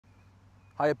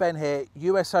Hi, Ben here.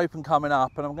 US Open coming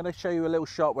up, and I'm going to show you a little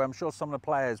shot where I'm sure some of the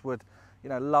players would,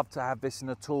 love to have this in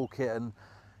a toolkit. And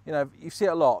you see it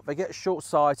a lot. They get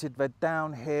short-sighted, they're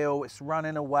downhill, it's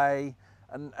running away,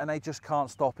 and they just can't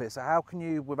stop it. So how can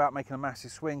you, without making a massive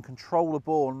swing, control the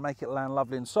ball and make it land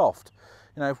lovely and soft?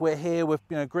 If we're here with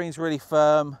greens really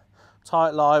firm,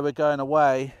 tight lie, we're going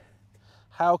away.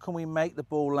 How can we make the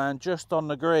ball land just on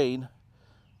the green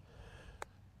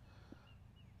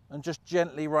and just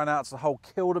gently run out to the hole,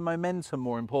 kill the momentum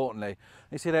more importantly?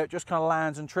 You see there, it just kind of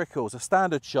lands and trickles. A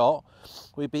standard shot,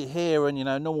 we'd be here, and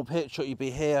normal pitch shot, you'd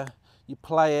be here, you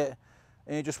play it,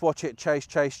 and you just watch it chase,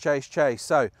 chase, chase, chase.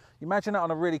 So imagine that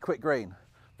on a really quick green.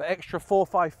 The extra 4 or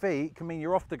 5 feet can mean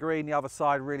you're off the green, the other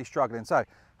side really struggling. So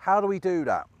how do we do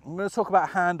that? I'm going to talk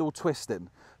about handle twisting.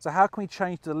 So how can we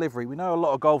change the delivery? We know a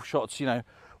lot of golf shots,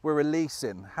 we're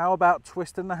releasing. How about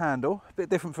twisting the handle? A bit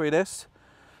different for you this.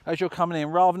 As you're coming in,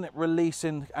 rather than it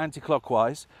releasing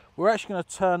anti-clockwise, we're actually going to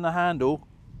turn the handle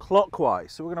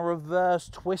clockwise. So we're going to reverse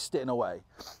twist it in a way.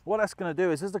 What that's going to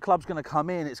do is, as the club's going to come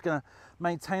in, it's going to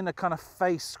maintain the kind of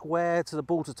face square to the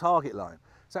ball to target line.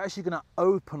 It's actually going to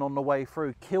open on the way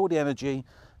through, kill the energy,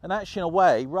 and actually in a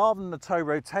way, rather than the toe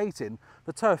rotating,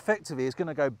 the toe effectively is going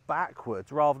to go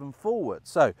backwards rather than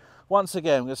forwards. So once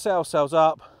again, we're going to set ourselves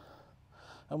up,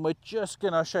 and we're just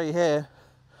going to show you here,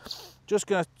 just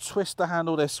going to twist the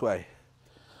handle this way.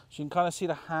 So you can kind of see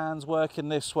the hands working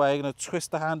this way. Going to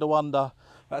twist the handle under.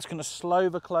 That's going to slow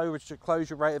the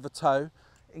closure rate of the toe.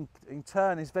 In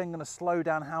turn, is then going to slow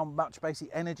down how much basic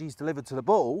energy is delivered to the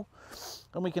ball.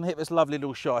 And we can hit this lovely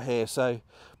little shot here. So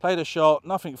play the shot,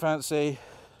 nothing fancy.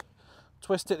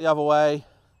 Twist it the other way.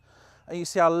 And you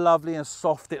see how lovely and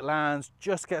soft it lands.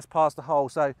 Just gets past the hole.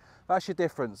 So that's your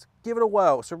difference. Give it a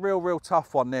whirl. It's a real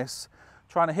tough one, this.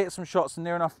 Trying to hit some shots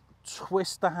near enough.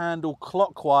 Twist the handle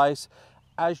clockwise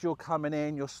as you're coming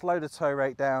in. You'll slow the toe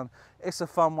rate down. It's a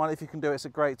fun one. If you can do it, it's a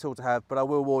great tool to have, but I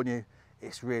will warn you,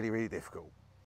 it's really difficult.